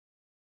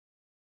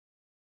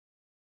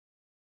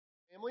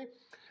Family.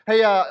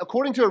 Hey,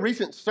 according to a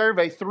recent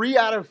survey, 3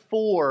 out of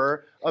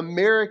 4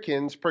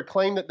 Americans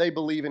proclaim that they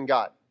believe in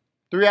God.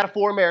 3 out of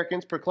 4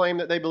 Americans proclaim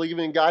that they believe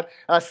in God.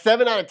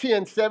 7 out of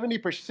 10,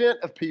 70%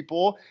 of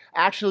people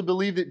actually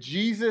believe that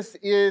Jesus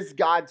is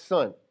God's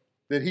Son,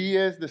 that He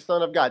is the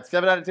Son of God.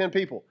 7 out of 10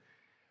 people.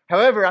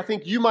 However, I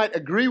think you might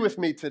agree with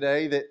me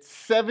today that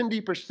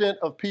 70%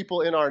 of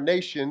people in our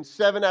nation,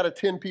 7 out of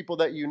 10 people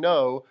that you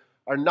know,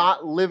 are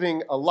not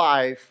living a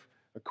life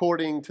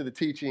according to the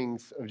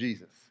teachings of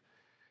Jesus.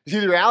 You see,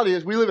 the reality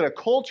is we live in a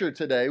culture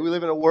today, we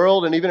live in a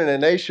world and even in a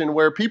nation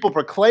where people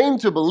proclaim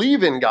to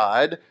believe in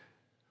God,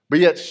 but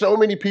yet so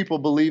many people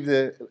believe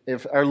that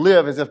or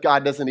live as if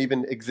God doesn't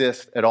even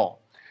exist at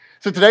all.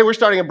 So today we're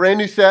starting a brand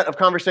new set of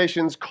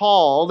conversations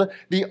called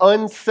The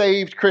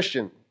Unsaved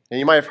Christian. And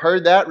you might have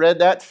heard that, read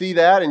that, see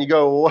that, and you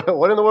go,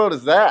 what in the world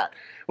is that?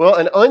 Well,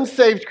 an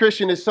unsaved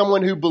Christian is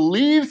someone who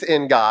believes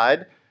in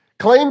God,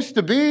 claims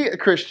to be a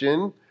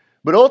Christian,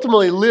 but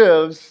ultimately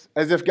lives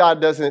as if God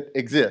doesn't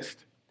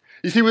exist.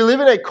 You see, we live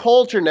in a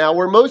culture now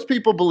where most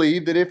people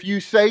believe that if you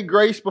say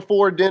grace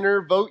before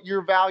dinner, vote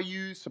your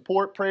values,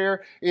 support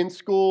prayer in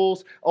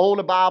schools, own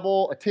a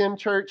Bible, attend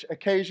church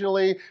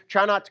occasionally,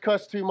 try not to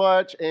cuss too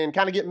much, and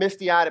kind of get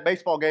misty-eyed at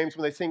baseball games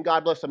when they sing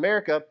God Bless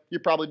America,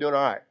 you're probably doing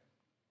all right.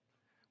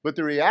 But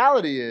the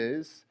reality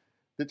is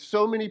that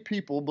so many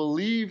people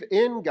believe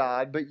in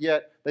God, but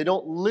yet they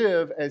don't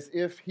live as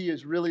if He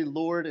is really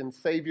Lord and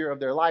Savior of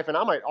their life. And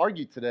I might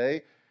argue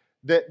today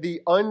that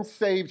the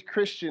unsaved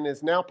Christian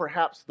is now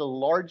perhaps the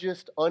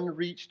largest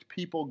unreached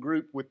people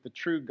group with the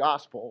true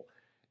gospel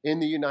in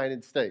the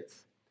United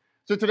States.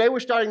 So today we're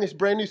starting this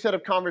brand new set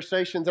of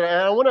conversations, and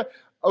I want to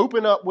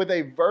open up with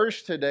a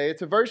verse today.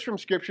 It's a verse from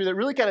Scripture that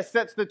really kind of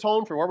sets the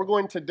tone for where we're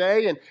going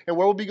today and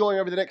where we'll be going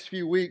over the next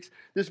few weeks.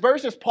 This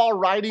verse is Paul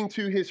writing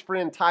to his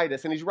friend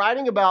Titus, and he's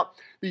writing about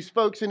these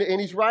folks, and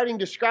he's writing,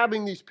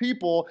 describing these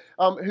people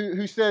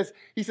he says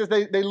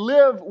they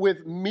live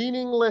with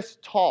meaningless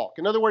talk.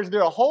 In other words,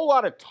 they're a whole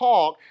lot of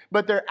talk,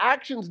 but their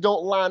actions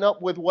don't line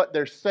up with what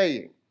they're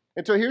saying.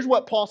 And so here's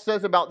what Paul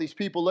says about these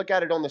people. Look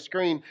at it on the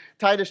screen.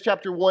 Titus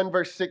chapter 1,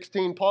 verse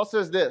 16. Paul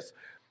says this: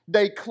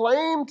 they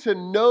claim to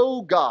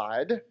know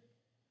God,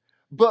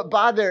 but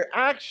by their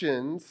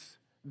actions,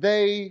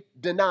 they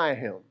deny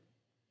Him.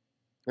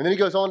 And then he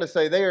goes on to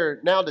say, they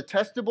are now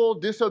detestable,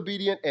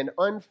 disobedient, and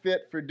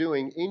unfit for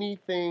doing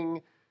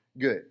anything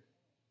good.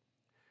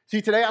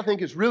 See, today I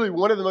think is really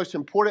one of the most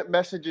important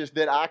messages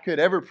that I could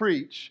ever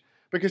preach,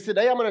 because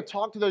today I'm going to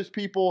talk to those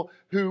people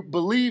who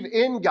believe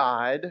in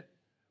God,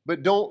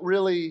 but don't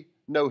really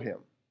know Him.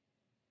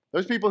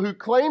 Those people who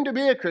claim to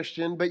be a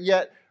Christian, but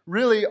yet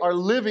really are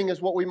living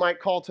as what we might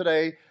call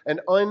today an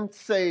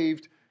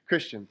unsaved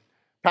Christian.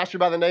 A pastor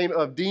by the name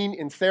of Dean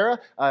and Sarah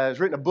has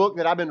written a book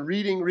that I've been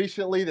reading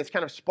recently that's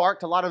kind of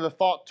sparked a lot of the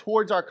thought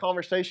towards our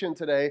conversation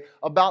today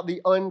about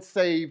the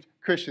unsaved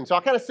Christian. So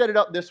I'll kind of set it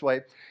up this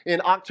way.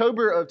 In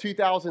October of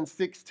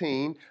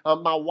 2016,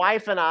 my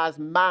wife and I's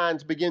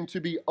minds began to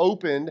be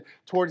opened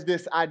towards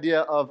this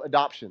idea of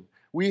adoption.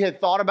 We had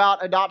thought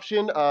about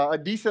adoption a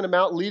decent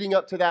amount leading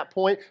up to that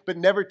point, but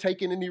never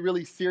taken any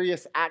really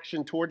serious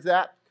action towards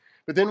that.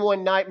 But then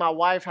one night, my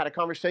wife had a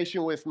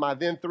conversation with my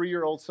then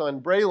 3-year-old son,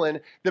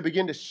 Bryant, that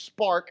began to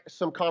spark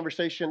some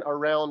conversation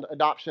around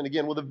adoption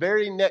again. Well, the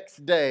very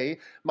next day,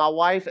 my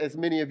wife, as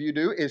many of you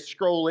do, is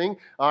scrolling,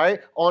 all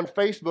right, on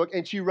Facebook,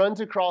 and she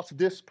runs across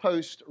this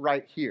post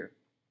right here.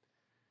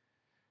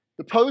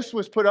 The post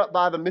was put up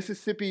by the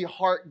Mississippi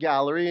Heart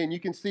Gallery, and you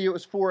can see it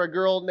was for a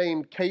girl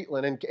named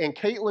Caitlin. And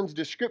Caitlin's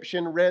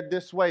description read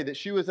this way, that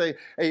she was a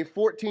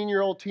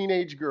 14-year-old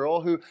teenage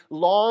girl who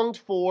longed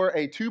for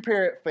a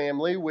 2-parent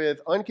family with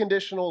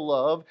unconditional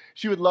love.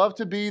 She would love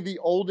to be the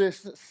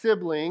oldest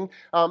sibling,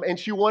 and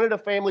she wanted a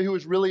family who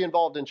was really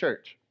involved in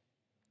church.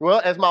 Well,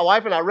 as my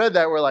wife and I read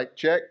that, we're like,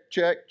 check,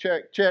 check,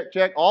 check, check,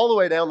 check, all the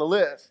way down the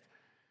list.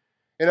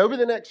 And over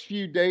the next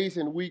few days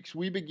and weeks,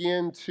 we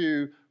began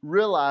to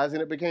realize,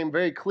 and it became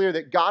very clear,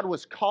 that God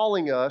was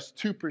calling us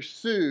to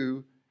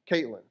pursue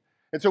Caitlin.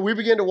 And so we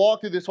began to walk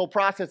through this whole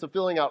process of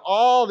filling out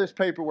all this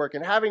paperwork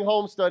and having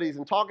home studies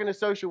and talking to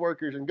social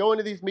workers and going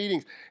to these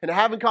meetings and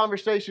having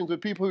conversations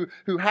with people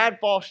who had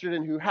fostered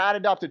and who had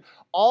adopted,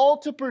 all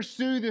to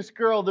pursue this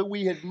girl that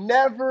we had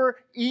never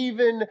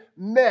even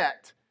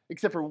met,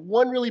 except for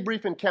one really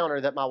brief encounter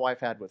that my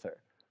wife had with her.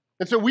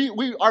 And so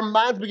our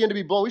minds began to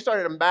be blown. We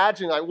started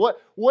imagining, like,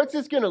 what's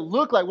this going to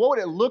look like? What would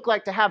it look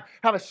like to have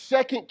a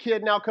second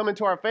kid now come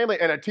into our family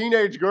and a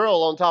teenage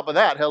girl on top of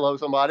that? Hello,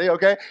 somebody,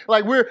 okay?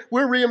 Like, we're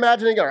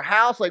reimagining our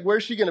house. Like,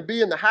 where's she going to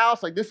be in the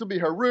house? Like, this will be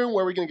her room.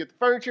 Where are we going to get the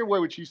furniture?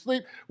 Where would she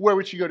sleep? Where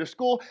would she go to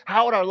school?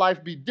 How would our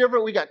life be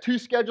different? We got 2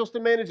 schedules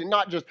to manage and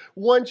not just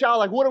one child.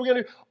 Like, what are we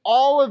going to do?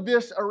 All of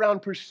this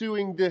around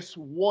pursuing this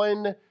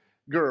one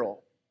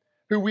girl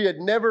who we had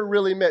never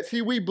really met.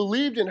 See, we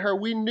believed in her.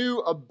 We knew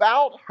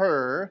about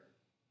her,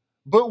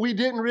 but we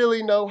didn't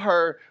really know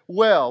her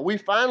well. We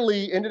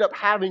finally ended up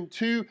having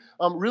two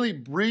really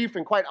brief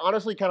and quite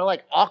honestly kind of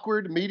like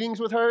awkward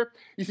meetings with her.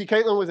 You see,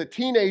 Caitlin was a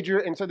teenager,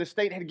 and so the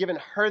state had given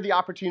her the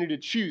opportunity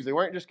to choose. They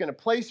weren't just going to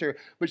place her,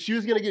 but she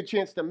was going to get a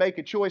chance to make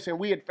a choice, and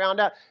we had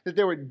found out that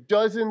there were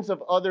dozens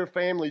of other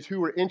families who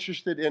were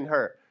interested in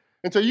her.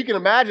 And so you can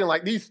imagine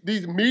like these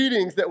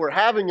meetings that we're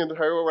having in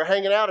her where we're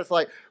hanging out, it's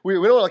like we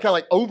don't want to kind of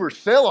like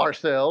oversell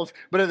ourselves,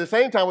 but at the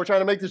same time we're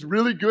trying to make this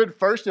really good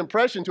first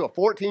impression to a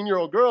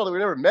 14-year-old girl that we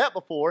never met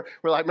before.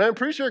 We're like, man, I'm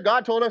pretty sure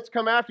God told us to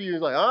come after you.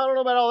 He's like, I don't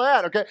know about all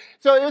that, okay?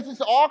 So it was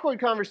this awkward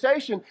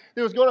conversation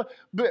that was going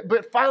to,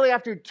 but finally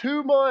after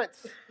 2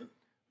 months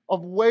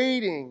of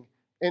waiting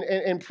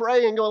and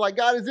praying, going like,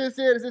 God, is this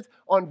it? Is this?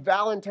 On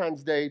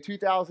Valentine's Day,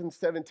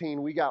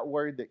 2017, we got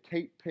word that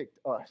Kate picked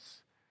us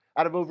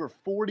out of over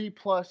 40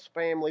 plus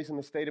families in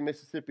the state of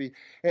Mississippi.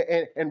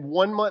 And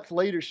 1 month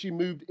later, she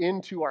moved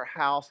into our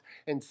house.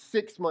 And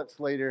 6 months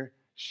later,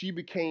 she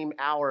became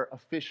our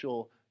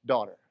official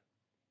daughter.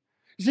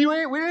 You see, we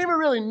didn't even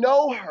really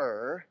know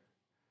her.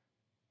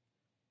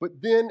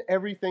 But then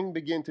everything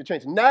began to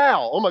change.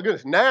 Now, oh my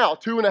goodness, now,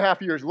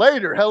 2.5 years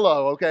later,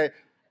 hello, okay,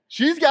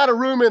 she's got a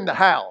room in the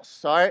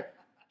house, all right?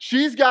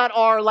 She's got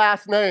our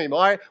last name, all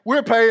right?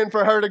 We're paying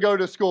for her to go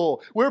to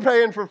school. We're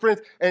paying for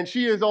friends. And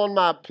she is on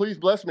my, please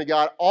bless me,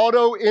 God,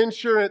 auto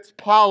insurance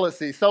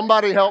policy.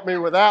 Somebody help me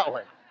with that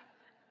one.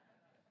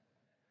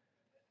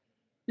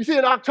 You see,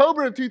 in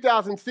October of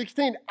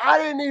 2016, I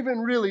didn't even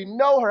really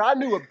know her. I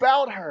knew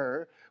about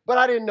her, but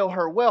I didn't know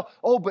her well.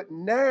 Oh, but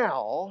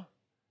now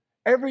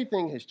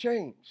everything has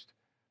changed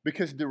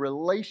because the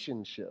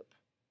relationship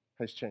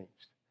has changed.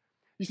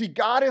 You see,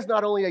 God is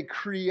not only a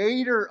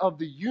creator of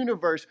the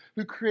universe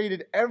who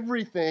created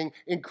everything,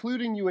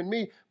 including you and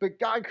me, but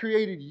God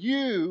created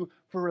you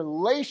for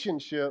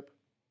relationship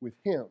with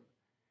Him.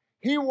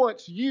 He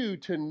wants you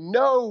to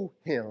know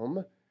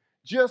Him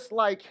just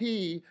like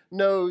He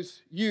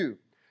knows you.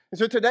 And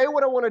so today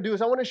what I want to do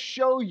is I want to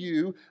show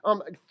you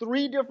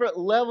 3 different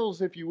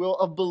levels, if you will,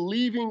 of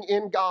believing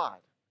in God,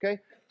 okay?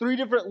 3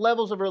 different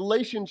levels of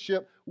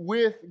relationship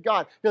with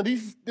God. Now,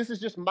 this is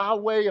just my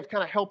way of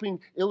kind of helping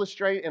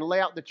illustrate and lay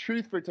out the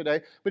truth for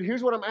today. But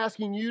here's what I'm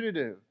asking you to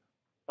do.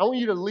 I want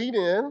you to lean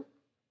in, all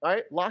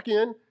right, lock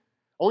in.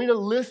 I want you to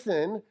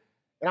listen,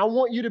 and I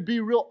want you to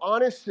be real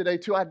honest today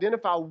to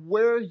identify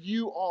where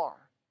you are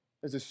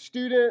as a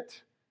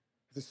student,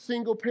 as a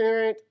single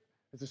parent,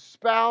 as a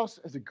spouse,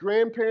 as a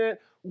grandparent.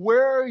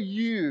 Where are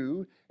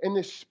you in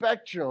the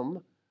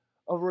spectrum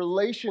of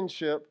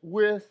relationship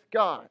with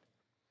God?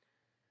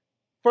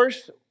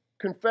 First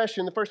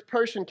confession, the first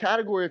person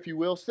category, if you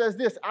will, says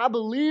this: I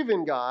believe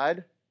in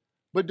God,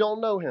 but don't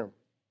know Him.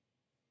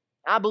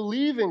 I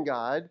believe in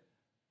God,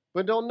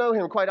 but don't know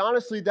Him. Quite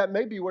honestly, that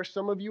may be where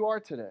some of you are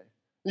today.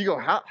 You go,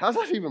 how's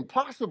that even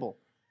possible?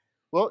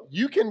 Well,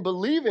 you can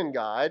believe in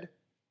God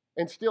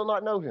and still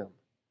not know Him.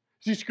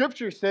 See,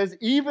 Scripture says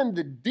even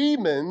the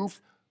demons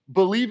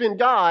believe in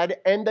God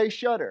and they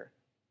shudder.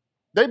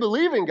 They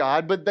believe in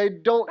God, but they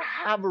don't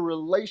have a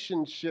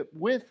relationship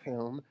with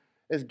Him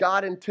as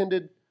God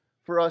intended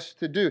for us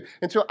to do.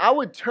 And so I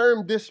would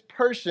term this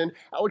person,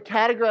 I would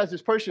categorize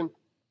this person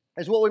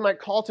as what we might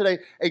call today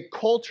a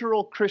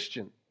cultural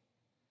Christian.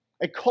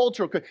 A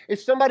cultural Christian.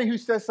 It's somebody who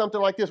says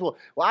something like this: well,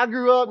 I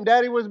grew up and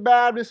Daddy was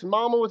Baptist and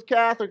Mama was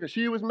Catholic or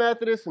she was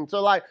Methodist. And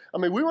so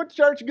we went to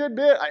church a good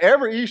bit.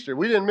 Every Easter,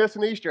 we didn't miss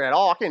an Easter at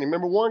all. I can't even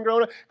remember one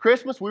growing up.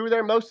 Christmas, we were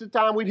there most of the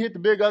time. We'd hit the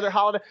big other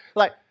holiday.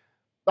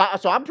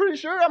 So I'm pretty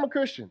sure I'm a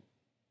Christian.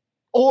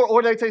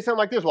 Or they'd say something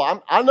like this: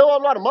 well, I know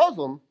I'm not a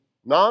Muslim.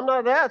 No, I'm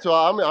not that. So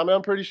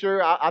I'm pretty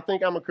sure I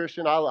think I'm a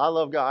Christian. I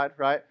love God,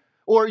 right?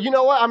 Or you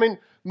know what?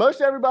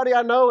 Most everybody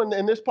I know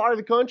in this part of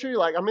the country,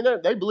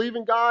 they believe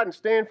in God and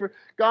stand for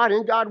God.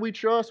 In God we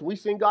trust. We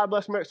sing God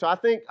Bless America. So I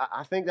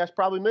think that's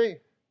probably me.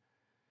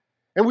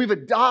 And we've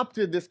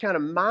adopted this kind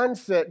of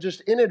mindset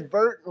just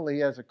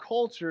inadvertently as a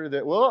culture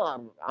that,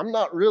 well, I'm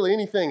not really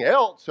anything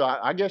else. So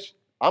I guess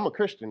I'm a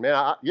Christian,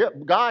 man.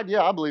 God,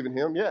 I believe in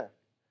Him, yeah.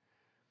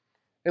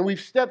 And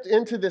we've stepped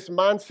into this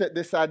mindset,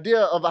 this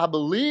idea of I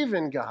believe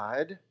in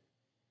God,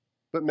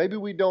 but maybe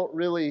we don't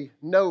really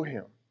know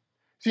Him.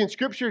 See, in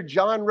Scripture,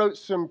 John wrote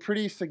some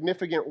pretty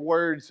significant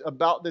words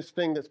about this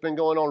thing that's been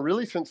going on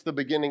really since the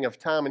beginning of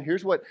time. And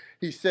here's what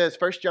he says,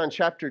 1 John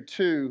chapter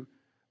 2,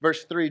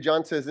 verse 3,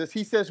 John says this.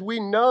 He says,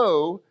 we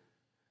know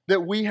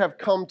that we have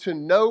come to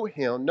know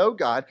Him, know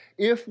God,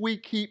 if we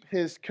keep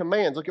His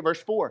commands. Look at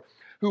verse 4.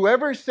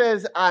 Whoever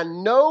says, I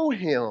know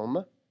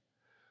Him,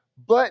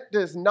 but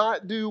does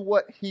not do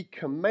what He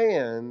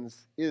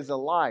commands is a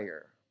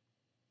liar,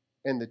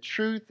 and the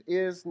truth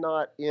is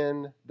not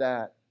in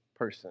that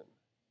person.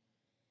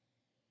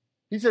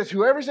 He says,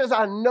 whoever says,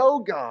 I know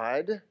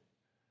God,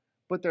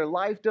 but their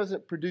life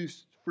doesn't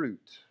produce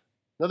fruit.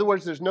 In other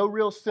words, there's no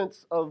real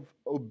sense of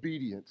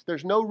obedience.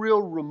 There's no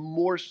real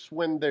remorse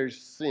when there's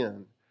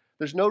sin.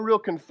 There's no real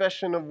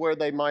confession of where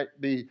they might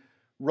be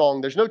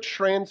wrong. There's no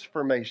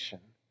transformation.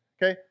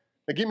 Okay?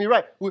 Now get me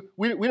right.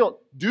 We don't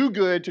do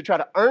good to try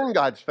to earn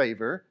God's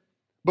favor,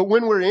 But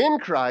when we're in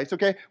Christ,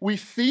 okay, we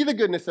see the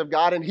goodness of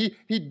God, and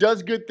He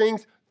does good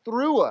things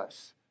through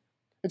us.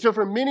 And so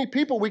for many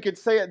people, we could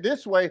say it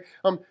this way.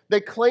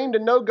 They claim to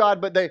know God,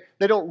 but they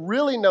don't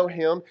really know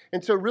Him.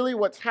 And so really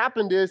what's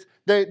happened is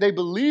they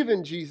believe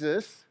in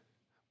Jesus,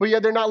 but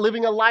yet they're not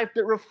living a life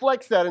that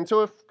reflects that. And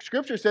so if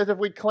Scripture says if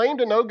we claim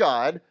to know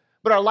God,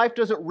 but our life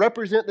doesn't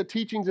represent the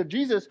teachings of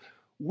Jesus,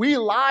 we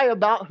lie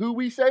about who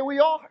we say we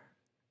are.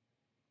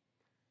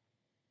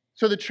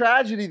 So the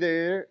tragedy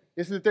there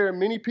is that there are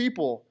many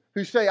people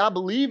who say, I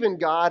believe in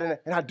God,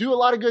 and I do a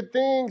lot of good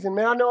things, and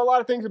man, I know a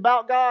lot of things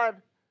about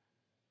God,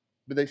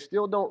 but they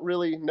still don't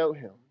really know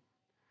Him.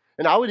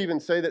 And I would even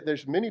say that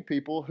there's many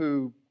people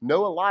who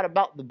know a lot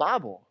about the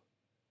Bible,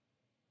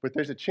 but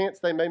there's a chance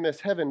they may miss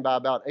heaven by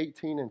about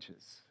 18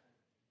 inches.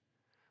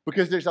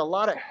 Because there's a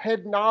lot of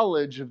head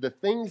knowledge of the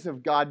things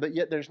of God, but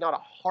yet there's not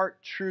a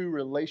heart-true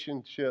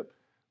relationship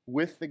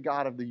with the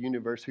God of the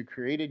universe who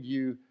created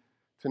you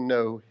to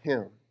know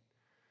Him.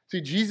 See,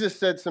 Jesus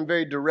said some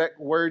very direct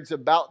words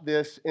about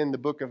this in the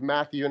book of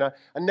Matthew, and I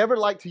never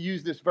like to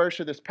use this verse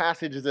or this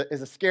passage as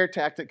a scare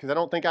tactic because I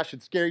don't think I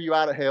should scare you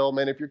out of hell.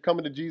 Man, if you're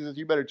coming to Jesus,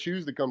 you better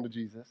choose to come to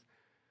Jesus.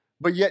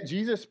 But yet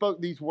Jesus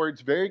spoke these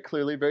words very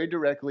clearly, very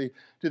directly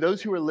to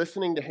those who are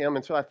listening to Him,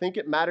 and so I think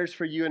it matters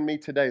for you and me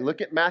today. Look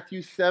at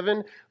Matthew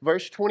 7,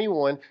 verse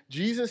 21.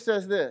 Jesus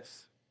says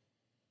this,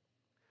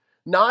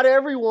 "Not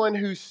everyone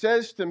who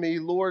says to me,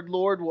 'Lord,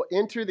 Lord,' will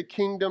enter the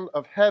kingdom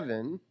of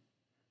heaven,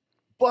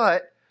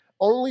 but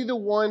only the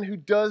one who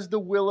does the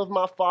will of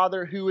my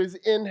Father who is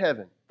in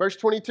heaven." Verse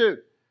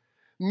 22.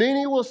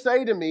 "Many will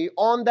say to me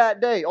on that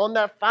day, on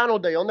that final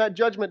day, on that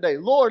judgment day,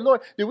 'Lord,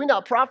 Lord, did we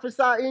not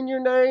prophesy in your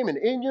name, and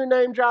in your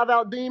name drive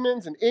out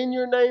demons, and in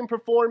your name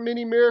perform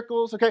many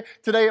miracles?'" Okay,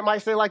 today it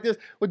might say like this,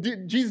 "Well,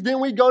 Jesus,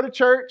 didn't we go to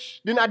church?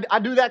 Didn't I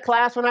do that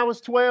class when I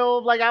was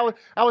 12? Like I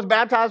was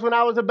baptized when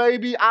I was a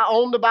baby. I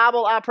owned the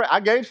Bible. I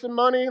gave some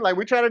money. Like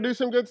we try to do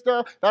some good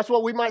stuff." That's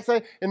what we might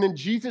say. And then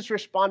Jesus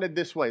responded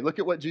this way. Look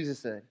at what Jesus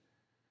said.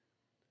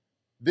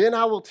 "Then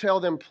I will tell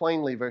them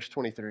plainly," verse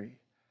 23,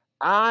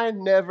 "I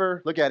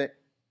never," look at it,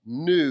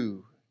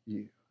 "knew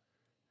you.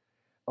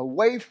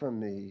 Away from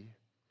me,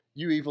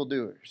 you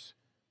evildoers."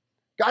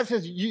 God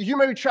says, you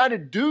maybe try to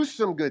do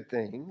some good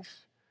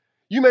things.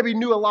 You maybe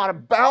knew a lot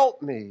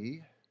about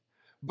me,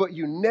 but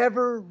you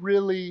never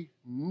really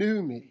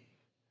knew me.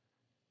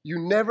 You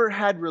never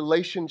had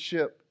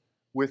relationship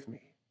with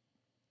me.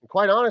 And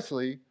quite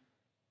honestly,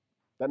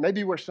 that may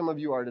be where some of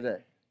you are today.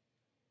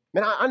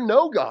 Man, I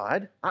know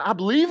God. I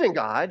believe in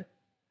God,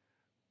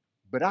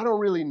 but I don't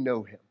really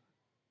know Him.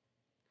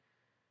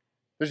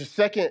 There's a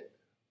second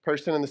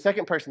person, and the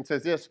second person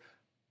says this,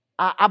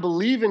 I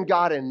believe in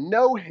God and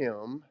know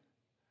Him,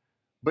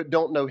 but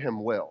don't know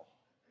Him well.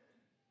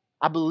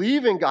 I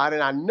believe in God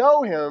and I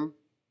know Him,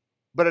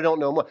 but I don't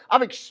know Him well.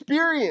 I've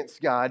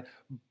experienced God,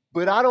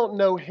 but I don't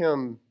know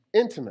Him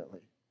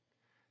intimately.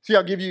 See,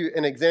 I'll give you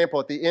an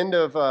example. At the end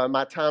of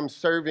my time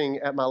serving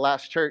at my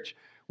last church,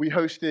 we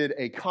hosted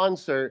a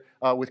concert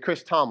with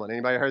Chris Tomlin.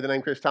 Anybody heard the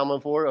name Chris Tomlin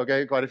before?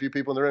 Okay, quite a few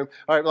people in the room.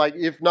 All right, like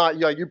if not,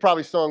 you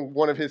probably sung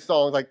one of his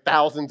songs like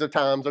thousands of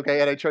times,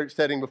 okay, at a church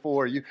setting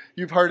before.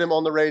 You've heard him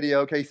on the radio,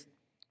 okay,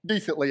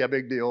 decently a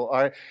big deal,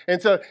 all right?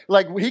 And so,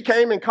 like, he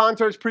came in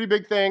concerts, pretty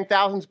big thing.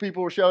 Thousands of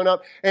people were showing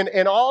up.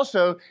 And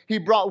also, he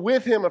brought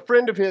with him a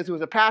friend of his who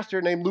was a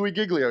pastor named Louis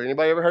Giglio.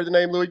 Anybody ever heard the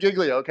name Louis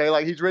Giglio? Okay,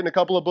 like, he's written a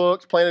couple of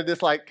books, planted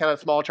this, like, kind of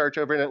small church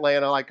over in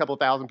Atlanta, like, a couple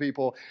thousand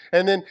people.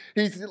 And then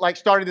he's, like,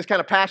 started this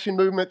kind of passion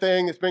movement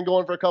thing. It's been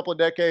going for a couple of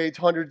decades,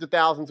 hundreds of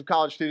thousands of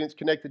college students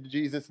connected to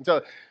Jesus. And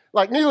so,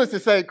 like, needless to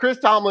say, Chris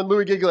Tomlin,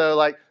 Louis Giglio,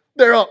 like,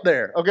 they're up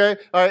there, okay?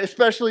 All right,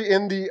 especially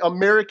in the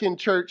American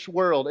church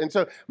world. And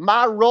so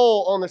my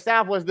role on the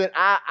staff was that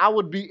I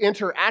would be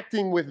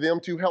interacting with them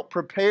to help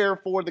prepare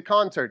for the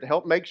concert, to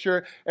help make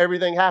sure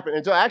everything happened.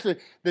 And so actually,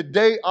 the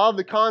day of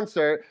the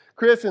concert,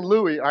 Chris and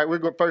Louie, all right, we're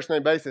going first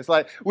name basis.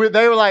 Like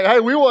they were like,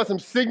 "Hey, we want some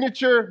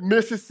signature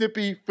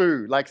Mississippi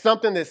food, like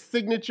something that's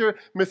signature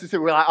Mississippi."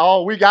 We're like,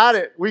 "Oh, we got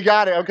it,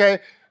 okay."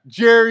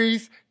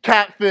 Jerry's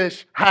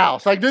Catfish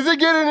House. Like, does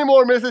it get any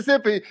more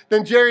Mississippi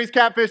than Jerry's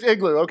Catfish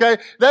Igloo, okay?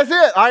 That's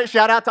it. All right,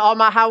 shout out to all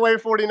my Highway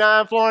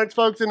 49 Florence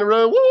folks in the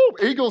room.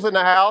 Woo, Eagles in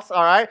the house,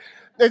 all right?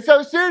 And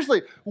so,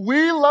 seriously,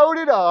 we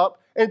loaded up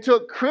and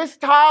took Chris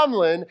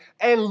Tomlin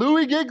and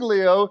Louis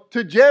Giglio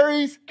to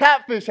Jerry's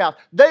Catfish House.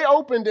 They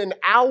opened an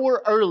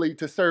hour early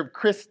to serve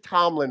Chris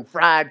Tomlin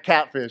fried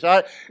catfish, all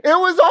right? It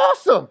was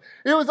awesome.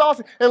 It was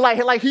awesome. And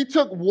like he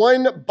took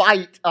one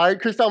bite, all right?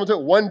 Chris Tomlin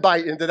took one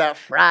bite into that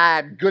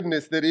fried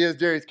goodness that is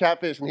Jerry's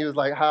Catfish, and he was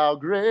like, "How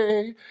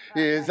great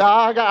is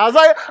our God." I was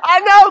like, "I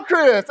know,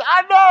 Chris.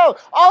 I know.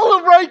 All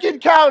of Rankin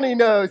County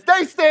knows.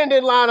 They stand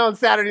in line on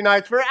Saturday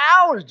nights for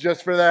hours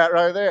just for that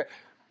right there."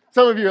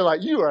 Some of you are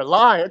like, "You are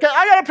lying." Okay,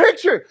 I got a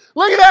picture.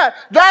 Look at that.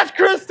 That's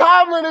Chris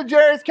Tomlin at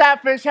Jerry's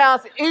Catfish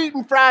House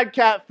eating fried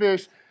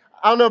catfish.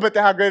 I don't know about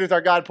the "How Great Is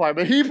Our God" part,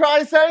 but he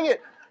probably sang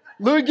it.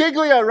 Louis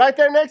Giglio right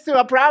there next to him.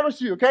 I promise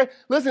you, okay?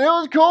 Listen, it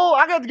was cool.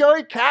 I got to go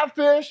eat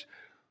catfish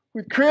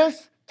with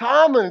Chris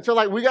Tomlin. And so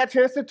like we got a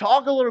chance to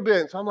talk a little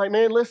bit. So I'm like,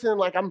 man, listen,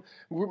 like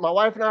my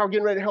wife and I were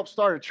getting ready to help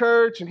start a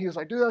church. And he was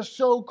like, dude, that's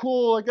so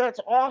cool. Like, that's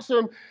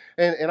awesome.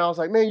 And I was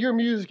like, man, your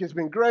music has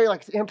been great.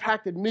 Like, it's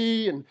impacted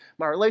me and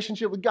my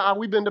relationship with God.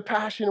 We've been to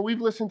Passion and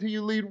we've listened to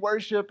you lead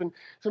worship. And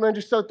so, man,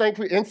 just so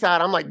thankful.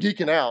 Inside, I'm like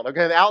geeking out.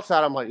 Okay. The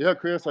outside, I'm like, yeah,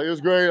 Chris, like, it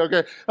was great.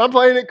 Okay. I'm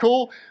playing it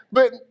cool.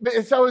 But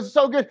so it was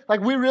so good.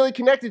 Like, we really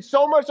connected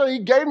so much so he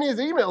gave me his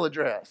email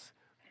address.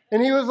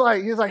 And he was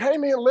like, hey,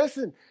 man,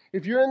 listen,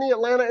 if you're in the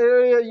Atlanta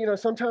area,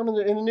 sometime in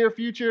the near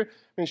future,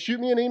 and shoot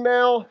me an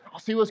email. I'll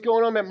see what's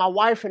going on. Man, my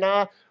wife and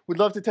I would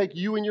love to take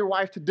you and your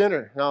wife to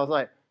dinner. And I was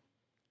like,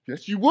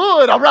 yes, you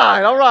would. All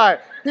right.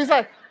 He's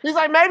like,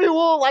 maybe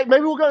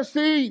we'll go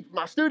see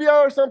my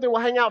studio or something.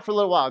 We'll hang out for a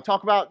little while,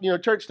 talk about,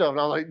 church stuff. And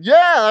I was like,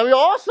 yeah, that'd be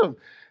awesome.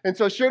 And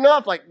so sure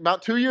enough, like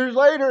about 2 years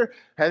later,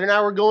 Heather and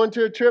I were going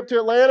to a trip to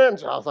Atlanta. And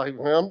so I was like,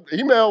 well,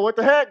 email, what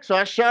the heck? So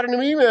I shot him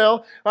an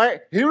email. All right.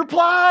 He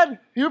replied.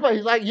 He's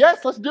like,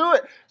 yes, let's do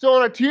it. So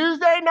on a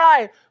Tuesday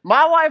night,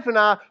 my wife and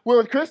I went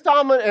with Chris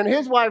Tomlin and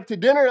his wife to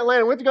dinner in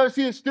Atlanta. Went to go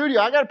see his studio.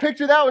 I got a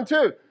picture of that one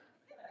too.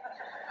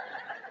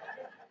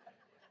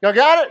 Y'all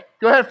got it?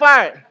 Go ahead,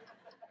 fire it.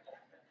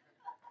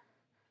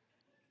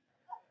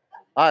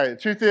 All right, the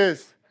truth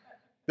is,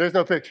 there's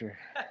no picture.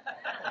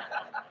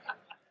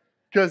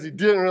 Because he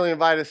didn't really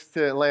invite us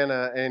to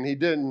Atlanta, and he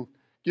didn't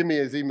give me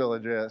his email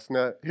address.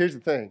 Now, here's the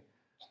thing.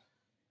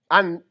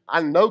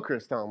 I know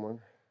Chris Tomlin,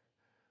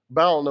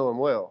 but I don't know him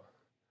well.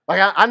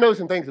 Like, I know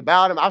some things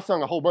about him. I've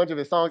sung a whole bunch of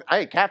his songs. I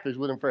ate catfish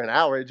with him for an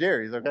hour at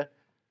Jerry's, okay?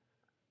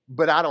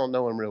 But I don't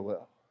know him real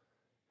well.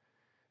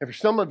 And for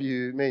some of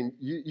you, man,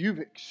 you've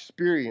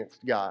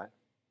experienced God,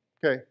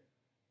 okay?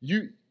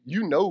 You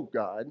know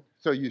God,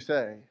 so you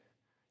say.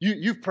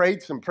 You've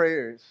prayed some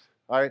prayers,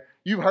 all right?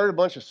 You've heard a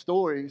bunch of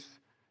stories.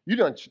 You've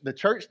done the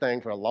church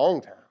thing for a long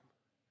time.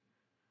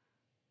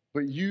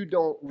 But you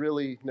don't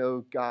really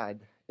know God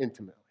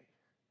intimately.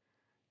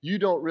 You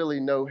don't really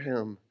know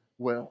him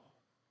well.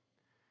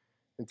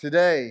 And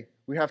today,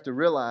 we have to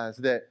realize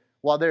that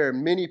while there are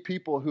many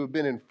people who have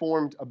been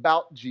informed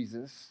about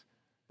Jesus,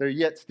 there are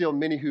yet still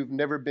many who've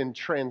never been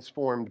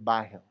transformed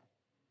by him.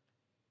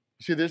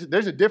 See,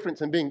 there's a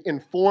difference in being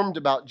informed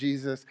about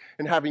Jesus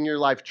and having your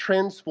life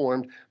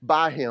transformed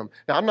by him.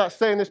 Now, I'm not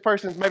saying this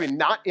person's maybe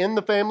not in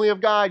the family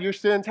of God, your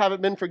sins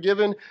haven't been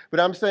forgiven, but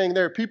I'm saying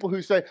there are people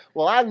who say,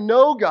 well, I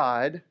know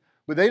God,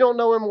 but they don't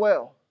know him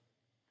well.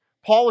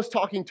 Paul was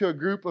talking to a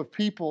group of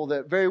people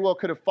that very well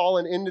could have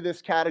fallen into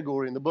this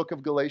category in the book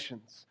of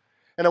Galatians.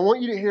 And I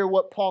want you to hear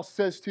what Paul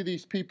says to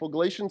these people.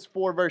 Galatians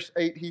 4, verse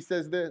 8, he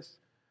says this,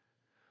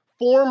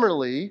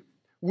 formerly,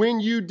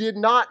 when you did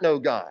not know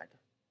God,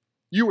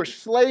 you were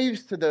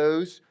slaves to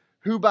those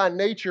who by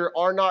nature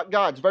are not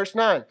God's. Verse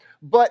 9,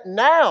 but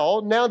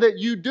now that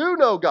you do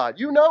know God,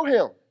 you know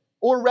him,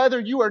 or rather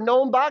you are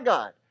known by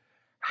God.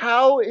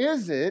 How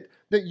is it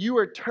that you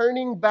are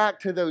turning back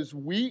to those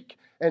weak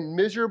and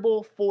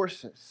miserable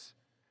forces?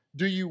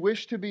 Do you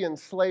wish to be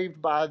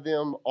enslaved by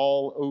them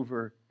all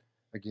over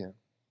again?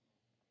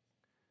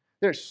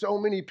 There's so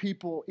many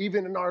people,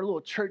 even in our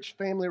little church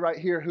family right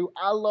here, who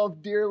I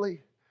love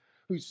dearly,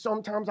 who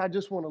sometimes I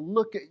just want to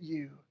look at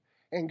you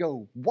and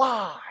go,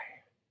 why?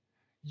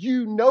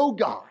 You know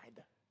God.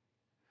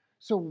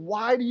 So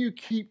why do you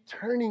keep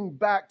turning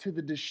back to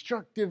the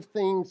destructive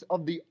things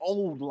of the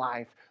old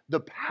life,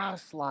 the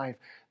past life,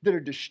 that are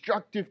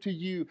destructive to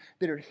you,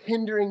 that are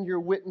hindering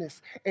your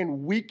witness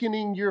and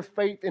weakening your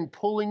faith and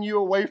pulling you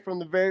away from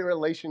the very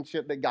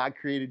relationship that God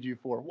created you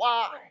for?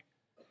 Why?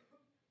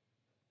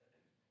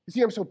 You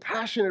see, I'm so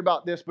passionate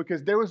about this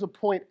because there was a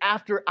point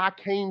after I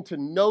came to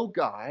know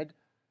God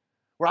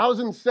where I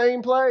was in the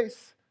same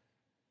place.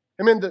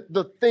 I mean,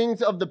 the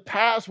things of the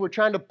past were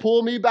trying to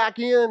pull me back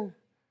in.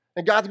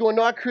 And God's going,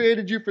 no, I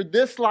created you for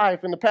this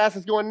life. And the past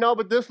is going, no,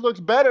 but this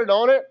looks better,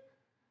 don't it?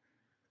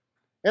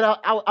 And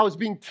I was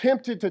being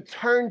tempted to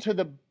turn to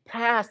the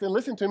past. And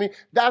listen to me,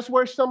 that's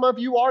where some of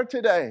you are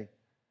today.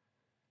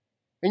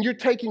 And you're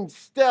taking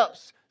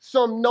steps,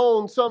 some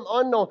known, some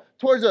unknown,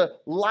 towards a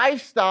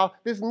lifestyle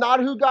that's not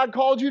who God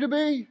called you to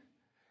be.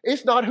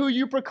 It's not who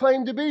you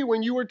proclaimed to be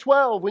when you were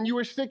 12, when you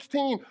were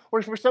 16,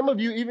 or for some of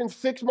you, even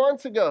 6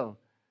 months ago.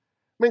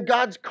 I mean,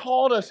 God's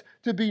called us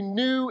to be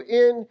new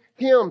in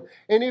him.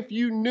 And if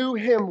you knew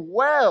him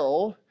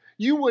well,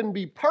 you wouldn't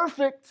be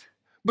perfect,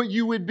 but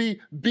you would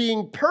be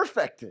being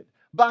perfected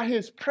by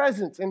his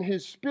presence and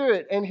his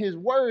spirit and his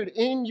word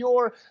in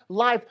your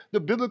life.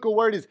 The biblical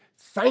word is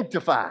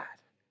sanctified.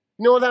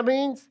 You know what that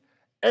means?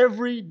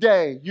 Every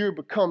day you're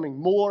becoming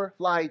more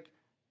like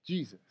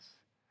Jesus.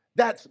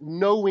 That's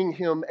knowing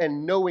him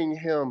and knowing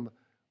him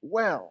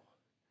well.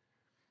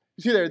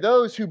 You see, there are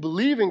those who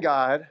believe in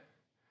God,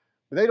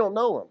 but they don't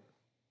know him.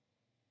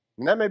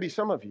 And that may be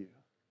some of you.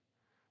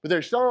 But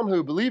there's some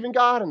who believe in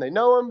God and they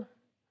know him,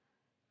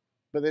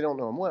 but they don't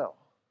know him well.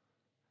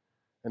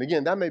 And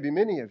again, that may be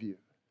many of you.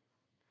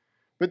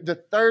 But the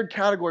third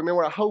category, man,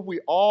 what I hope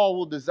we all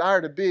will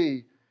desire to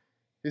be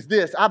is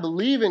this. I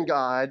believe in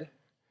God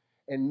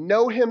and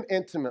know him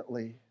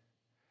intimately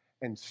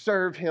and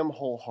serve him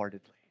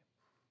wholeheartedly.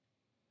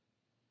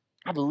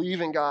 I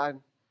believe in God,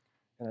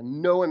 and I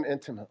know him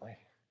intimately.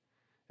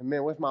 And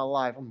man, with my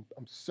life, I'm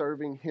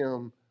serving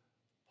him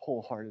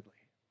wholeheartedly.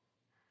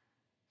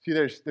 See,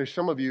 there's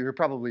some of you who are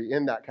probably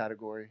in that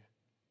category.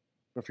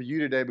 But for you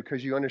today,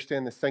 because you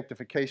understand the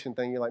sanctification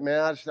thing, you're like, man,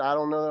 I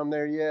don't know that I'm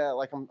there yet.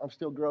 Like, I'm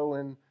still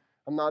growing.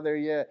 I'm not there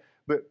yet.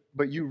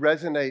 But you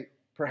resonate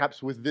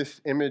perhaps with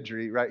this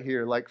imagery right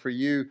here. Like for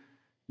you,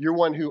 you're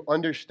one who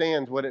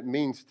understands what it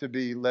means to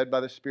be led by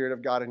the Spirit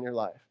of God in your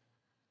life.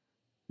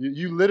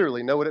 You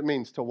literally know what it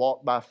means to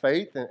walk by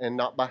faith and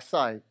not by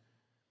sight.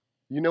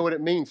 You know what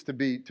it means to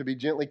be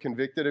gently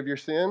convicted of your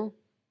sin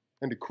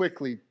and to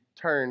quickly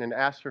turn and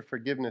ask for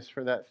forgiveness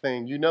for that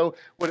thing. You know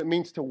what it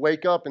means to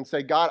wake up and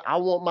say, God, I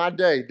want my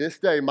day, this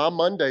day, my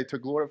Monday, to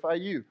glorify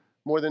you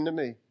more than to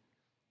me.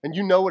 And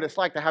you know what it's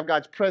like to have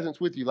God's presence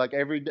with you like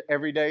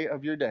every day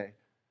of your day.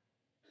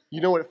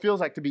 You know what it feels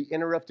like to be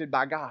interrupted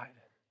by God.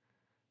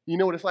 You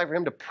know what it's like for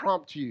him to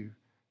prompt you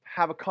to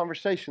have a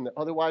conversation that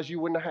otherwise you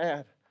wouldn't have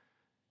had.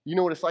 You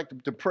know what it's like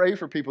to pray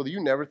for people that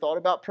you never thought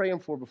about praying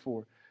for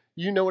before.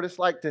 You know what it's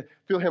like to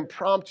feel him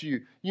prompt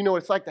you. You know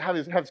what it's like to have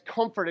his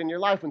comfort in your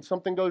life when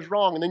something goes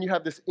wrong. And then you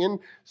have this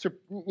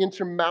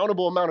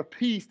insurmountable amount of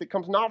peace that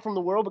comes not from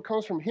the world, but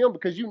comes from him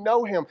because you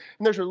know him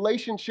and there's a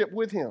relationship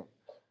with him.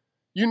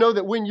 You know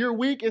that when you're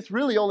weak, it's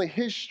really only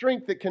his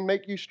strength that can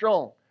make you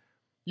strong.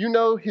 You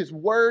know his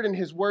word, and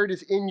his word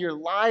is in your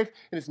life,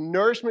 and it's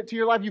nourishment to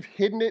your life. You've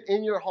hidden it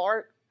in your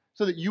heart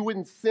so that you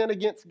wouldn't sin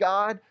against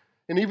God.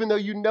 And even though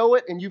you know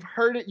it and you've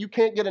heard it, you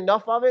can't get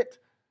enough of it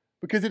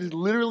because it is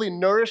literally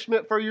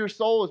nourishment for your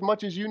soul as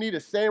much as you need a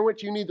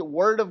sandwich. You need the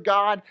word of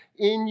God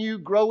in you,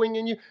 growing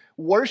in you.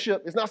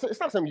 Worship is it's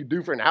not something you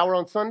do for an hour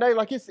on Sunday.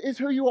 Like it's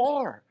who you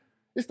are.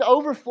 It's the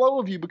overflow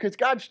of you because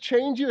God's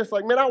changed you. It's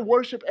like, man, I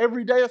worship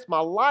every day. It's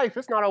my life.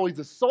 It's not always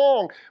a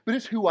song, but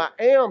it's who I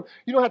am.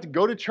 You don't have to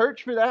go to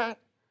church for that.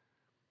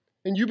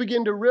 And you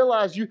begin to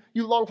realize you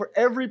long for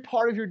every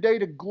part of your day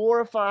to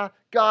glorify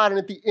God. And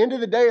at the end of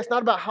the day, it's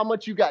not about how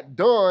much you got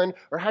done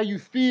or how you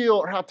feel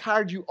or how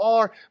tired you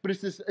are, but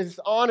it's this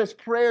honest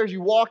prayer as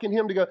you walk in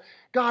him to go,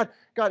 God,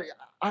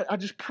 I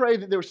just pray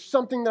that there was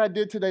something that I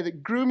did today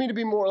that grew me to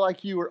be more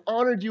like you or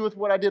honored you with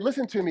what I did.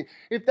 Listen to me.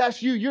 If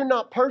that's you, you're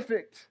not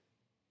perfect.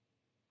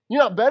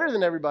 You're not better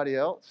than everybody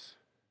else,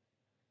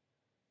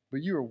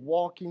 but you are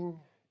walking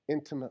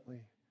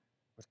intimately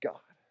with God.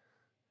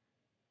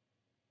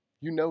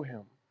 You know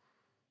him.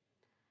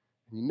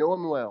 You know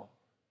him well.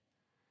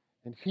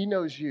 And he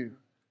knows you.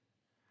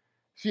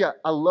 See,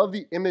 I love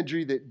the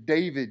imagery that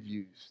David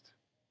used.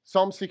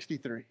 Psalm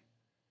 63.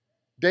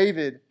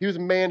 David, he was a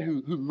man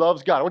who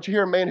loves God. I want you to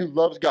hear a man who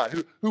loves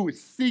God, who was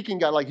seeking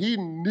God. Like he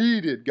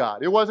needed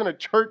God. It wasn't a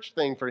church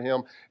thing for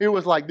him. It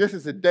was like, this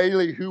is a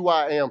daily who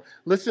I am.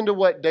 Listen to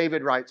what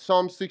David writes.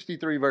 Psalm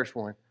 63, verse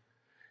 1.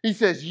 He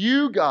says,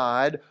 you,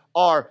 God,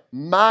 are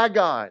my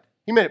God.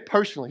 He made it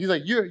personally. He's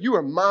like, you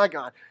are my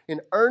God, and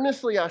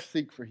earnestly I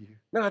seek for you.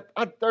 Man,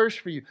 I thirst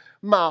for you.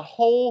 My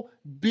whole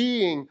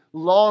being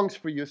longs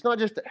for you. It's not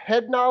just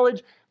head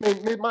knowledge.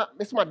 Man,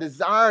 it's my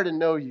desire to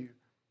know you.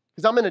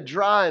 Because I'm in a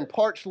dry and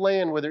parched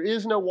land where there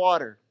is no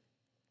water.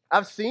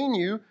 I've seen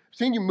you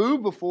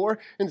move before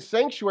in the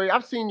sanctuary.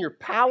 I've seen your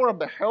power. I've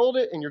beheld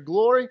it in your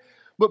glory.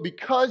 But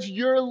because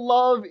your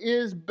love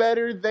is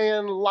better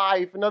than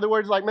life, in other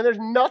words, like, man, there's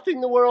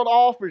nothing the world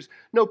offers.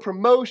 No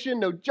promotion,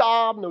 no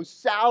job, no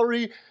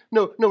salary,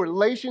 no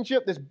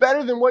relationship that's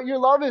better than what your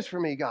love is for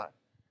me, God.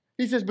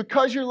 He says,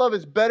 because your love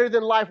is better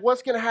than life,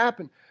 what's going to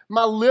happen?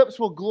 My lips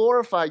will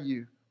glorify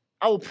you.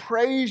 I will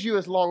praise you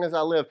as long as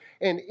I live.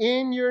 And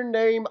in your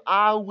name,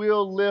 I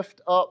will lift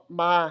up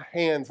my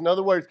hands. In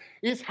other words,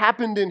 it's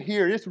happened in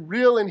here. It's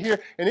real in here.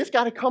 And it's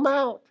got to come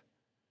out.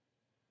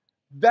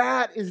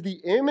 That is the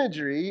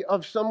imagery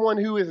of someone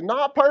who is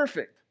not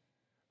perfect,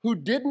 who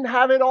didn't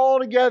have it all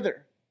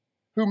together,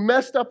 who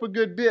messed up a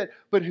good bit,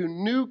 but who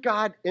knew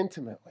God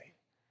intimately.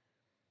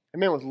 And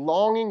man was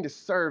longing to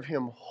serve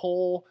him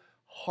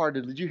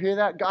wholeheartedly. Did you hear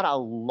that? God, I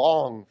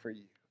long for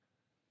you.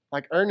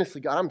 Like earnestly,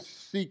 God, I'm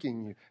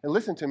seeking you. And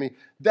listen to me,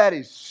 that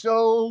is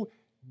so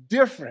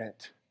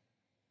different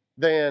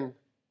than,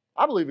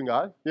 I believe in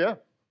God, yeah.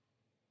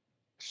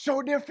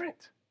 So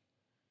different.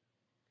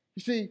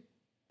 You see,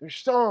 there's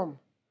some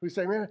who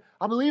say, man,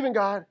 I believe in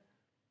God,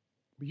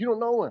 but you don't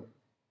know him.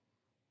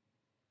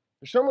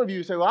 There's some of you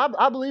who say, well,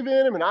 I believe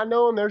in him and I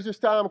know him, there's this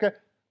time, okay,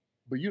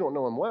 but you don't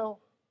know him well.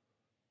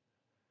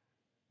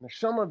 And there's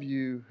some of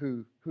you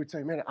who would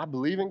say, man, I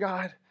believe in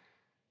God,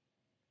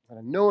 and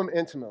I know him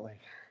intimately.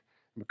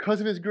 And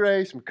because of his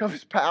grace, and because of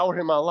his power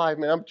in my life,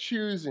 man, I'm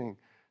choosing to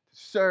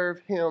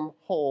serve him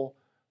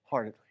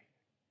wholeheartedly.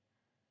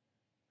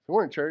 So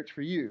we're in church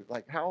for you.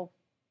 Like, how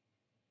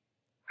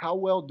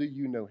well do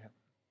you know him?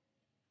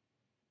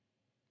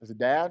 As a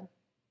dad,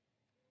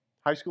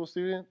 high school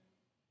student,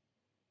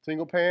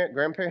 single parent,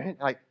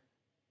 grandparent, like,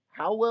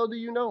 how well do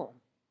you know him?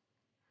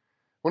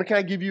 I want to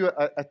kind of give you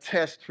a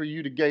test for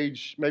you to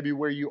gauge maybe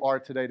where you are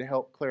today to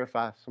help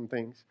clarify some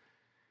things.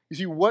 You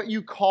see, what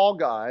you call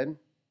God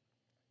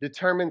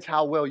determines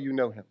how well you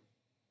know him.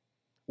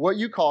 What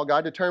you call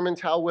God determines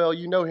how well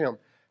you know him.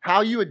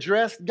 How you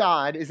address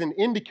God is an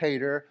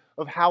indicator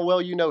of how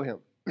well you know him.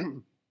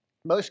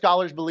 Most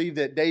scholars believe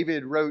that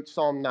David wrote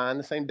Psalm 9,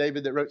 the same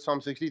David that wrote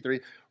Psalm 63,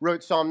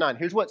 wrote Psalm 9.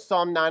 Here's what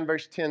Psalm 9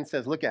 verse 10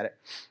 says. Look at it.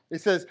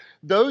 It says,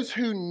 those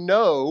who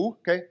know,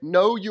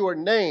 know your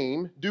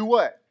name, do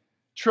what?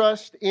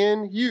 Trust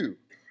in you.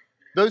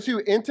 Those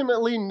who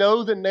intimately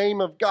know the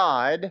name of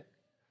God,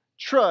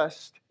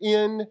 trust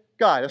in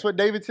God. That's what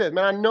David says.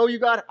 Man, I know you,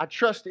 God. I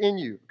trust in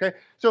you. Okay.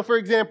 So, for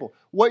example,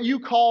 what you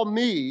call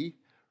me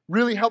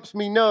really helps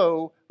me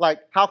know, like,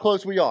 how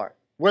close we are,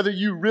 whether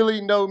you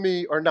really know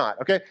me or not.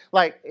 Okay.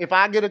 Like, if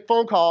I get a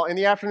phone call in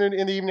the afternoon,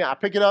 in the evening, I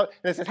pick it up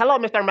and it says, "Hello,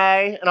 Mr.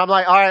 May," and I'm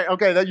like, "All right,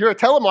 okay, you're a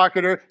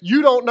telemarketer.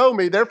 You don't know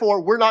me,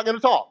 therefore we're not going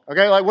to talk."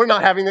 Okay. Like, we're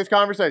not having this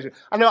conversation.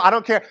 I know, I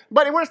don't care,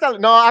 buddy. We're still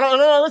no, I don't.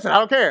 No, listen, I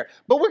don't care.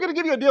 But we're going to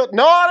give you a deal.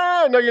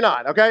 No, you're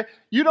not. Okay.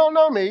 You don't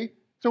know me.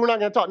 So we're not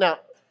going to talk. Now,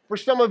 for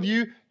some of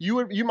you,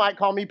 you might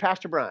call me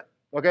Pastor Bryant.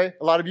 Okay?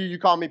 A lot of you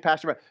call me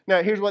Pastor Bryant.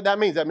 Now, here's what that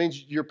means. That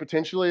means you're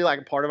potentially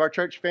like a part of our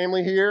church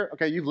family here.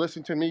 Okay? You've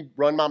listened to me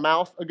run my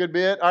mouth a good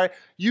bit. All right?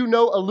 You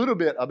know a little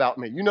bit about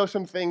me. You know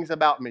some things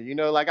about me. You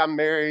know, like I'm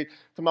married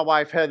to my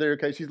wife, Heather.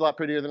 Okay? She's a lot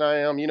prettier than I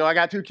am. You know, I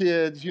got 2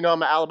 kids. You know,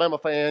 I'm an Alabama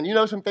fan. You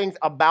know some things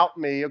about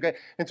me. Okay?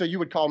 And so you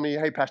would call me,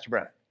 "Hey, Pastor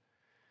Bryant."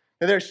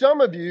 And there's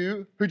some of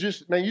you who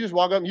just, man, you just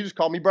walk up and you just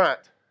call me Bryant.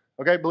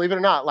 Okay, believe it or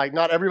not, like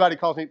not everybody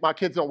calls me, my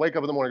kids don't wake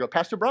up in the morning and go,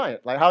 "Pastor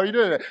Bryant, like how are you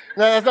doing today?"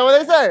 No, that's not what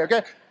they say,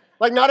 okay?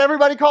 Like not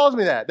everybody calls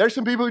me that. There's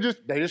some people who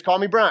they just call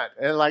me Bryant.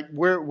 And like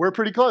we're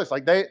pretty close.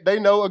 Like they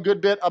know a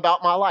good bit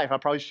about my life. I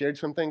probably shared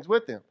some things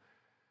with them.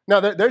 Now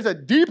there's a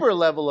deeper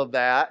level of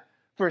that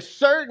for a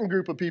certain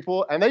group of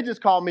people, and they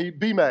just call me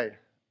B-May.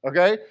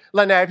 Okay?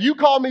 Like now, if you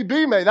call me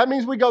B-May, that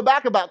means we go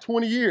back about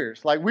 20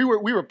 years. Like we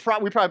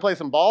probably played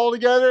some ball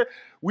together.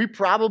 We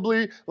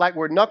probably like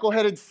were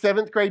knuckleheaded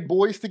 7th grade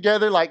boys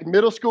together, like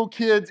middle school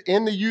kids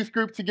in the youth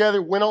group together,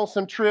 went on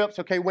some trips,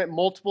 okay, went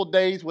multiple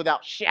days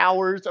without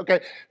showers, okay,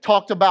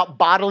 talked about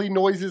bodily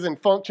noises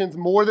and functions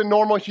more than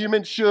normal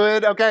humans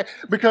should, okay,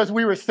 because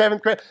we were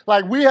 7th grade.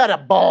 Like we had a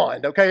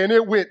bond, okay, and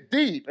it went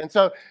deep. And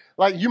so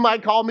like you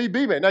might call me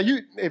B-May. Now,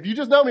 if you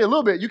just know me a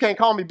little bit, you can't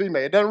call me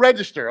B-May. It doesn't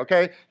register,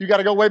 okay? You got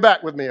to go way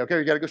back with me, okay?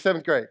 You got to go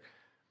 7th grade.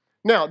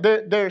 Now,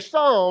 there's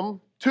some,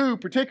 2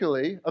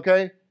 particularly,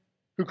 okay,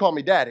 who call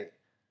me Daddy.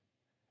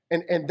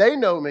 And they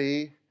know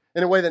me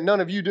in a way that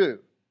none of you do.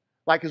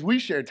 Like, because we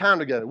shared time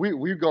together.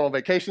 We've gone on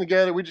vacation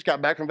together. We just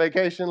got back from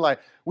vacation. Like,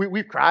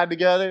 we've cried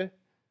together.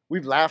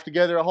 We've laughed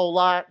together a whole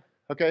lot,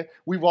 okay?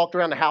 We've walked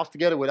around the house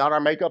together without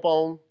our makeup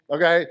on,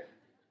 okay?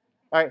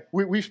 All right,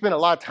 we've spent a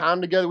lot of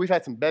time together. We've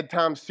had some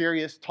bedtime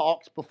serious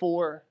talks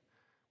before.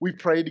 We've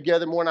prayed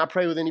together more than I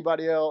pray with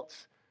anybody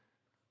else.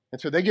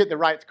 And so they get the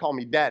right to call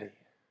me Daddy.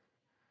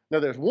 Now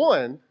there's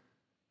one,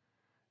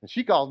 and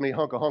she calls me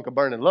Hunka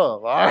Burning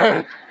Love, all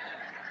right?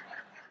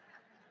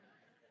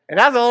 And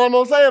that's all I'm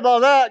going to say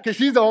about that, because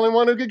she's the only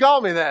one who could call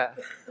me that.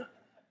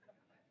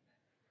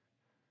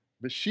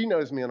 But she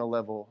knows me on a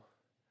level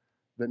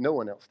that no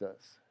one else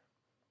does.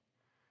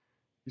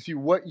 You see,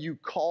 what you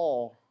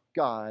call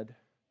God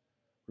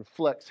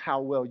reflects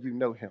how well you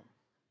know him.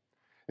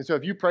 And so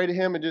if you pray to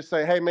him and just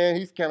say, "Hey man,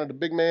 he's kind of the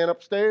big man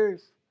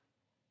upstairs,"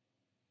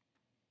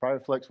 probably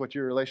reflects what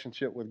your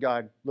relationship with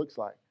God looks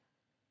like.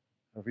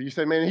 If you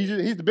say, "Man,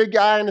 he's the big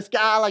guy in the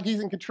sky, like he's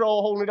in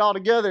control, holding it all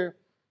together,"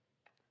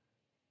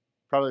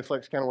 probably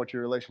reflects kind of what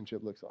your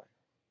relationship looks like.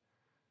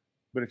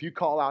 But if you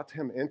call out to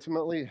him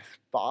intimately as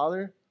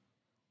Father,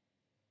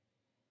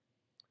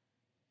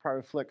 probably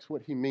reflects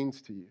what he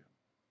means to you.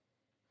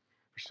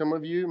 For some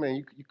of you,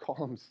 man, you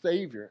call him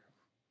Savior.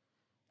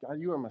 God,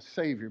 you are my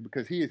Savior,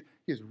 because he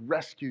has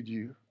rescued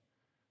you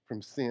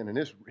from sin, and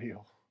it's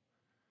real.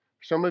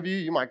 For some of you,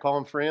 you might call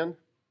him friend,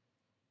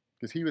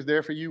 because he was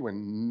there for you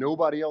when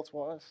nobody else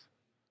was.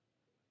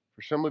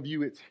 For some of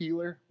you, it's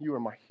healer. You are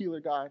my healer,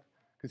 God,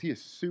 because he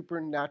has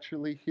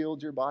supernaturally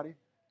healed your body.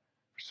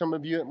 For some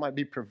of you, it might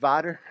be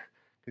provider,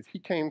 because he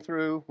came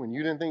through when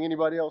you didn't think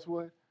anybody else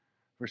would.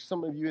 For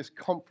some of you, it's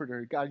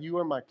comforter. God, you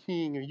are my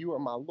King, and you are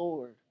my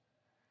Lord.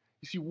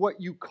 You see,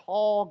 what you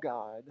call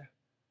God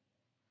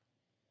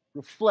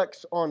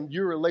reflects on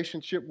your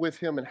relationship with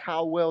him and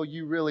how well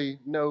you really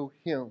know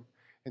him.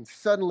 And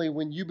suddenly,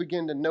 when you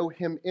begin to know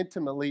him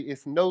intimately,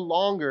 it's no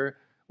longer,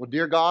 "Well,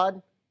 dear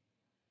God,"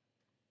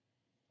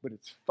 but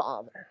it's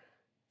Father,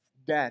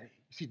 Daddy.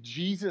 You see,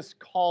 Jesus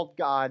called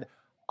God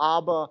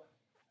Abba,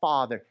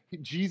 Father.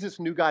 Jesus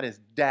knew God as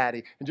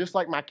Daddy. And just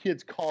like my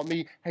kids call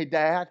me, "Hey,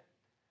 Dad,"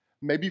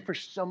 maybe for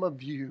some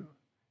of you,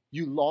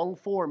 you long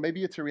for,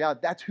 maybe it's a reality,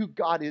 that's who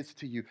God is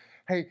to you.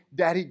 "Hey,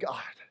 Daddy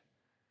God."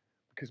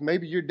 Because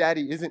maybe your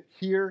daddy isn't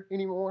here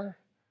anymore.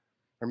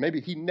 Or maybe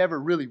he never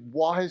really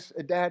was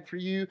a dad for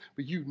you,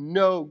 but you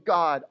know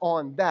God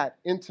on that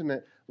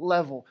intimate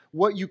level.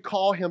 What you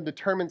call him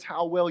determines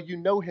how well you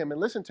know him. And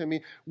listen to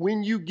me,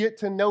 when you get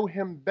to know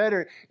him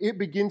better, it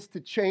begins to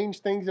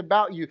change things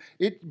about you.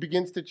 It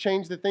begins to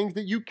change the things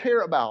that you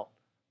care about.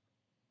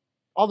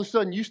 All of a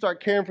sudden, you start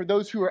caring for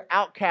those who are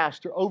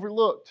outcast or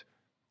overlooked.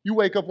 You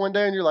wake up one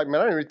day and you're like,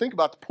 man, I didn't even think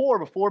about the poor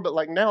before, but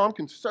like now I'm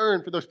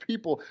concerned for those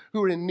people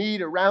who are in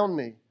need around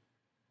me.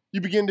 You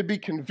begin to be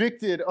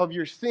convicted of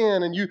your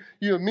sin, and you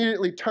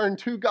immediately turn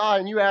to God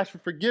and you ask for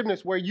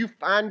forgiveness, where you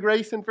find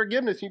grace and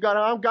forgiveness. You got,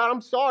 oh, God,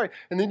 I'm sorry.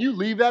 And then you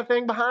leave that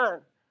thing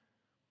behind.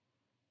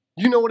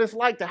 You know what it's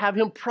like to have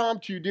him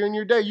prompt you during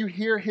your day. You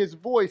hear his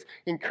voice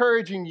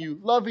encouraging you,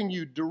 loving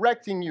you,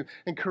 directing you,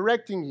 and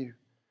correcting you.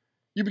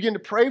 You begin to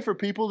pray for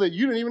people that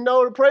you didn't even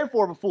know to pray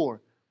for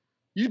before.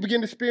 You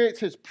begin to experience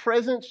his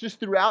presence just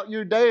throughout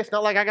your day. It's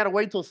not like I got to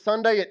wait till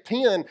Sunday at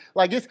 10.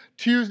 Like it's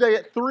Tuesday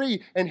at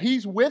 3, and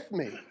he's with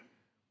me.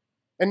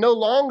 And no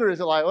longer is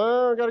it like,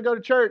 oh, I got to go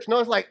to church. No,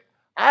 it's like,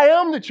 I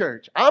am the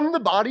church. I'm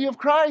the body of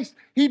Christ.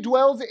 He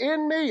dwells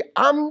in me.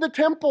 I'm the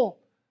temple.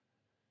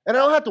 And I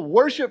don't have to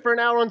worship for an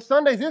hour on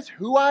Sundays. It's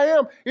who I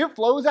am. It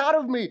flows out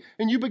of me.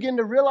 And you begin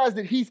to realize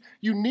that he's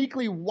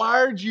uniquely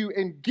wired you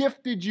and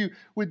gifted you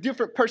with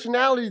different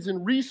personalities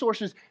and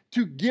resources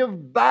to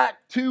give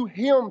back to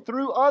him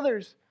through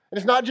others. And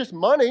it's not just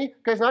money,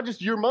 because it's not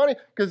just your money,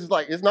 because it's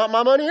like, it's not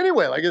my money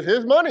anyway. Like, it's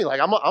his money. Like,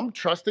 I'm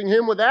trusting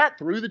him with that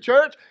through the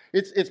church.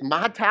 It's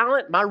my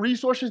talent, my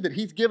resources that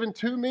he's given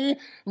to me.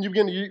 And you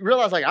begin to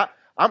realize, like,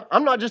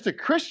 I'm not just a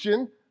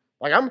Christian.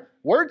 Like,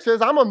 word says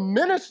I'm a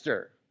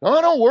minister. No,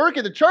 I don't work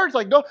at the church.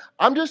 Like, no,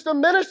 I'm just a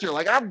minister.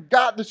 Like, I've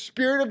got the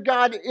Spirit of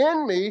God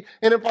in me.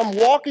 And if I'm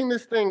walking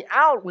this thing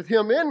out with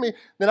him in me,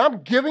 then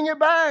I'm giving it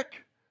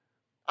back.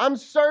 I'm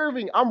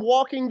serving. I'm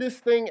walking this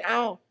thing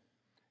out.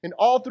 And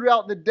all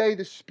throughout the day,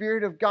 the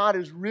Spirit of God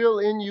is real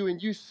in you,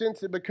 and you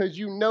sense it because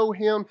you know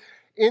him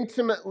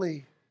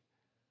intimately.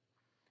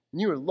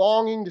 And you are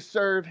longing to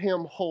serve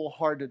him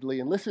wholeheartedly.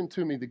 And listen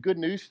to me, the good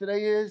news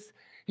today is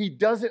he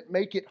doesn't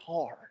make it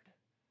hard.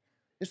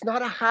 It's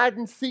not a hide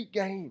and seek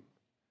game.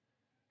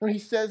 When he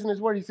says in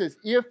his word, he says,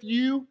 if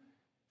you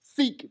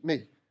seek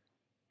me,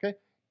 okay?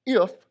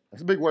 If,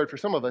 that's a big word for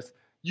some of us,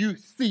 you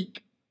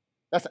seek,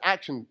 that's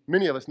action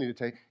many of us need to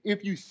take.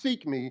 If you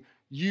seek me,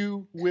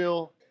 you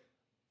will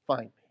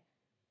find me.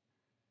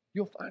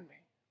 You'll find me.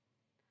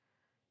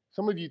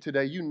 Some of you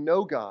today, you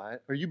know God,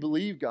 or you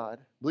believe God,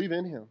 believe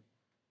in him,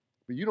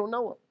 but you don't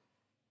know him.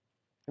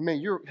 I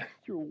mean, you're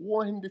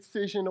one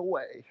decision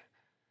away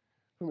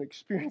from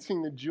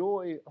experiencing the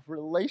joy of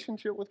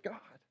relationship with God.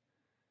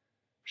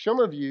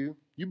 Some of you,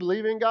 you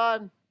believe in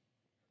God,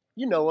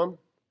 you know him,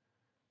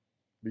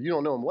 but you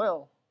don't know him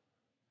well.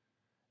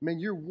 Man,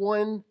 you're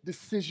one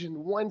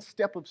decision, one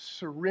step of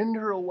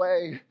surrender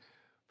away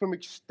from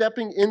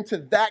stepping into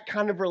that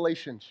kind of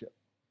relationship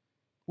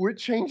where it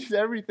changes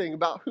everything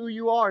about who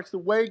you are. It's the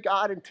way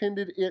God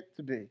intended it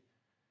to be.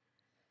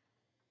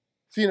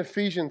 See, in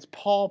Ephesians,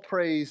 Paul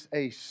prays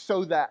a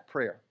so that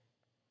prayer.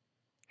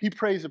 He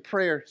prays a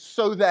prayer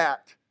so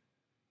that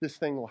this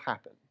thing will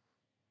happen.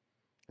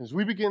 As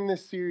we begin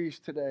this series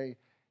today,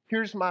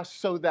 here's my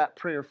so that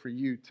prayer for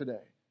you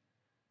today.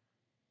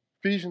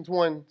 Ephesians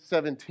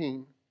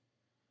 1:17.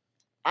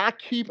 I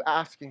keep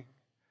asking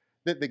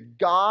that the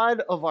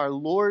God of our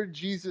Lord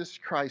Jesus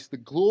Christ, the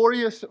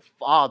glorious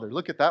Father,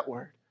 look at that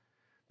word,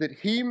 that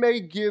he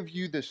may give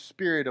you the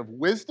spirit of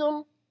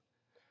wisdom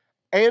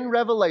and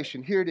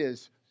revelation. Here it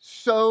is,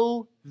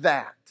 so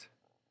that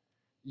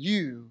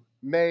you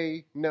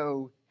may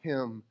know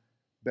him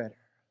better.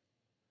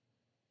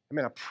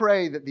 I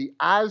pray that the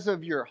eyes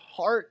of your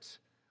heart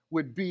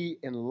would be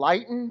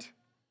enlightened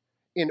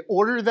in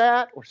order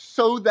that, or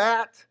so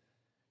that,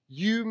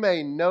 you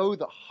may know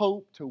the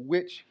hope to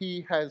which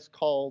he has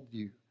called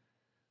you,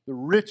 the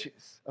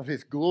riches of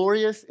his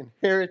glorious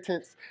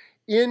inheritance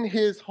in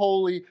his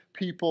holy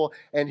people,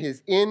 and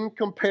his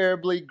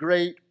incomparably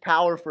great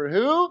power for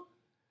who?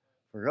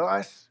 For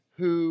us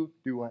who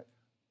do what?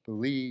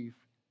 Believe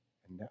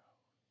and know.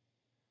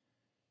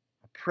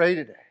 I pray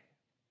today,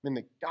 and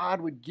that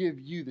God would give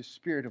you the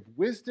spirit of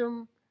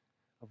wisdom,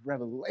 of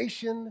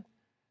revelation,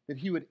 that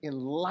he would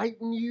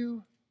enlighten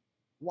you.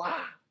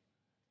 Why?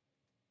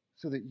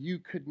 So that you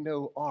could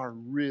know our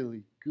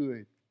really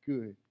good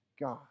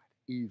God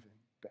even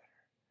better.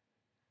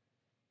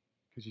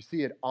 Because you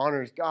see, it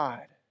honors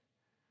God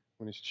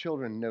when his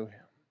children know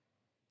him.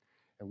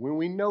 And when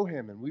we know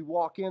him and we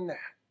walk in that,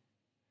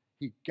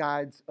 he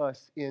guides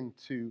us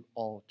into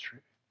all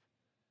truth.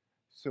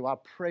 So I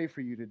pray for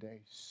you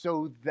today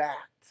so that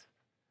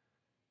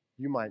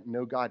you might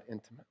know God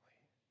intimately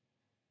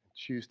and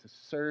choose to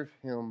serve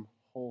him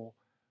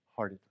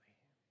wholeheartedly.